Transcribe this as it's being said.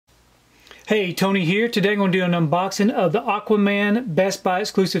Hey, Tony here. Today I'm going to do an unboxing of the Aquaman Best Buy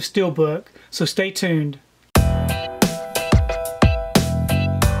exclusive Steelbook, so stay tuned.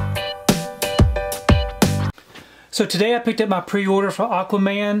 So today I picked up my pre-order for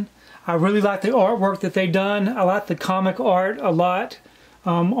Aquaman. I really like the artwork that they've done. I like the comic art a lot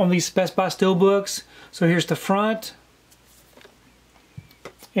on these Best Buy Steelbooks. So here's the front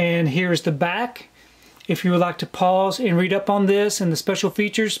and here's the back. If you would like to pause and read up on this and the special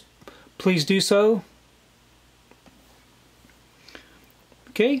features, please do so.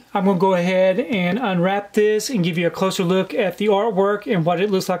 Okay, I'm going to go ahead and unwrap this and give you a closer look at the artwork and what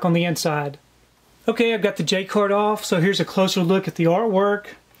it looks like on the inside. Okay, I've got the J card off, so here's a closer look at the artwork.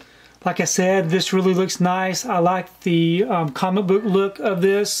 Like I said, this really looks nice. I like the comic book look of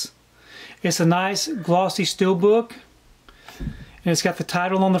this. It's a nice glossy steelbook, and it's got the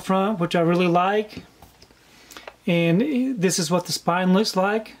title on the front, which I really like. And this is what the spine looks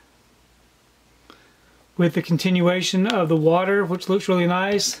like, with the continuation of the water, which looks really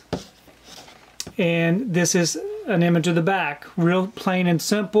nice. And this is an image of the back, real plain and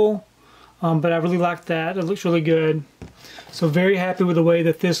simple, but I really like that. It looks really good. So very happy with the way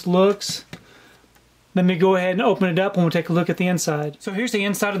that this looks. Let me go ahead and open it up and we'll take a look at the inside. So here's the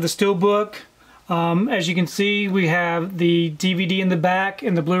inside of the Steelbook. As you can see, we have the DVD in the back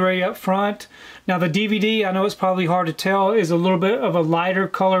and the Blu-ray up front. Now the DVD, I know it's probably hard to tell, is a little bit of a lighter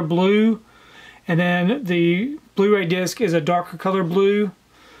color blue. And then the Blu-ray disc is a darker color blue.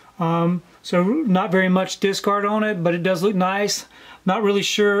 So not very much disc art on it, but it does look nice. Not really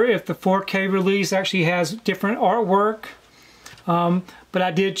sure if the 4K release actually has different artwork. But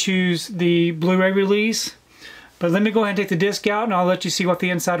I did choose the Blu-ray release. But let me go ahead and take the disc out and I'll let you see what the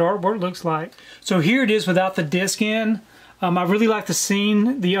inside artwork looks like. So here it is without the disc in. I really like the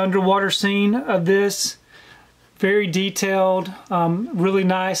scene, the underwater scene of this. Very detailed, really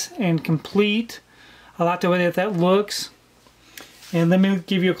nice and complete. I like the way that that looks. And let me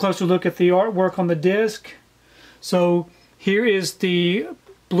give you a closer look at the artwork on the disc. So here is the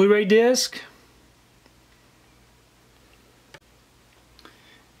Blu-ray disc.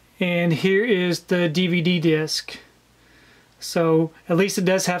 And here is the DVD disc. So at least it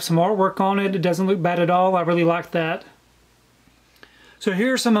does have some artwork on it. It doesn't look bad at all. I really like that. So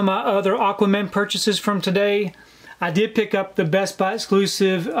here are some of my other Aquaman purchases from today. I did pick up the Best Buy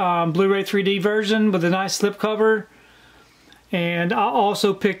exclusive Blu-ray 3D version with a nice slipcover. And I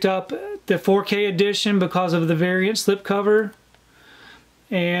also picked up the 4K edition because of the variant slipcover.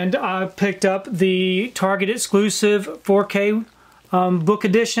 And I picked up the Target exclusive 4K book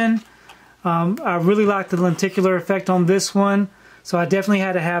edition. I really like the lenticular effect on this one, so I definitely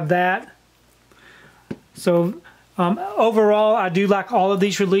had to have that. So overall, I do like all of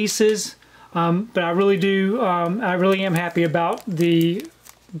these releases, but I really am happy about the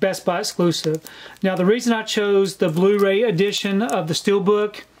Best Buy exclusive. Now the reason I chose the Blu-ray edition of the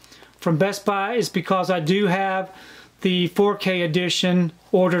Steelbook from Best Buy is because I do have the 4K edition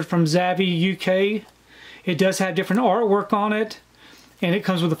ordered from Zavvi UK. It does have different artwork on it, and it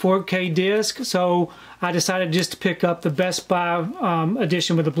comes with a 4K disc, so I decided just to pick up the Best Buy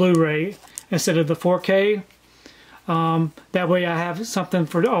edition with the Blu-ray instead of the 4K. That way I have something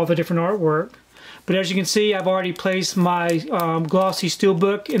for all the different artwork. But as you can see, I've already placed my glossy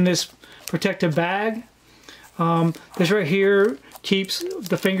Steelbook in this protective bag. This right here keeps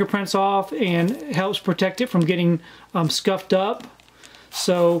the fingerprints off and helps protect it from getting scuffed up.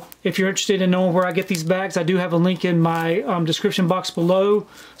 So if you're interested in knowing where I get these bags, I do have a link in my description box below,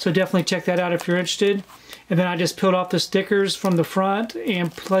 so definitely check that out if you're interested. And then I just peeled off the stickers from the front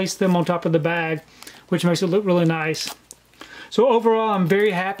and placed them on top of the bag, which makes it look really nice. So overall, I'm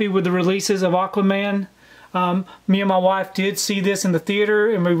very happy with the releases of Aquaman. Me and my wife did see this in the theater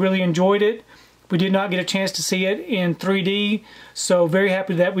and we really enjoyed it. We did not get a chance to see it in 3D, so very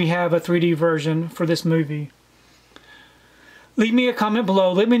happy that we have a 3D version for this movie. Leave me a comment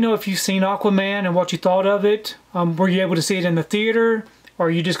below. Let me know if you've seen Aquaman and what you thought of it. Were you able to see it in the theater? Or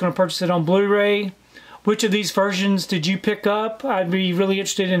are you just going to purchase it on Blu-ray? Which of these versions did you pick up? I'd be really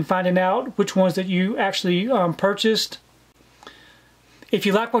interested in finding out which ones that you actually purchased. If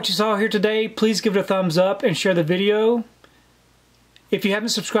you like what you saw here today, please give it a thumbs up and share the video. If you haven't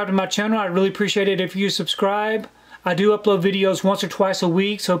subscribed to my channel, I'd really appreciate it if you subscribe. I do upload videos once or twice a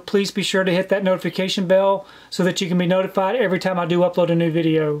week, so please be sure to hit that notification bell so that you can be notified every time I do upload a new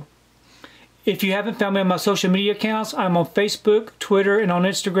video. If you haven't found me on my social media accounts, I'm on Facebook, Twitter, and on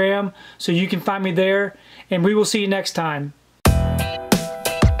Instagram, so you can find me there, and we will see you next time.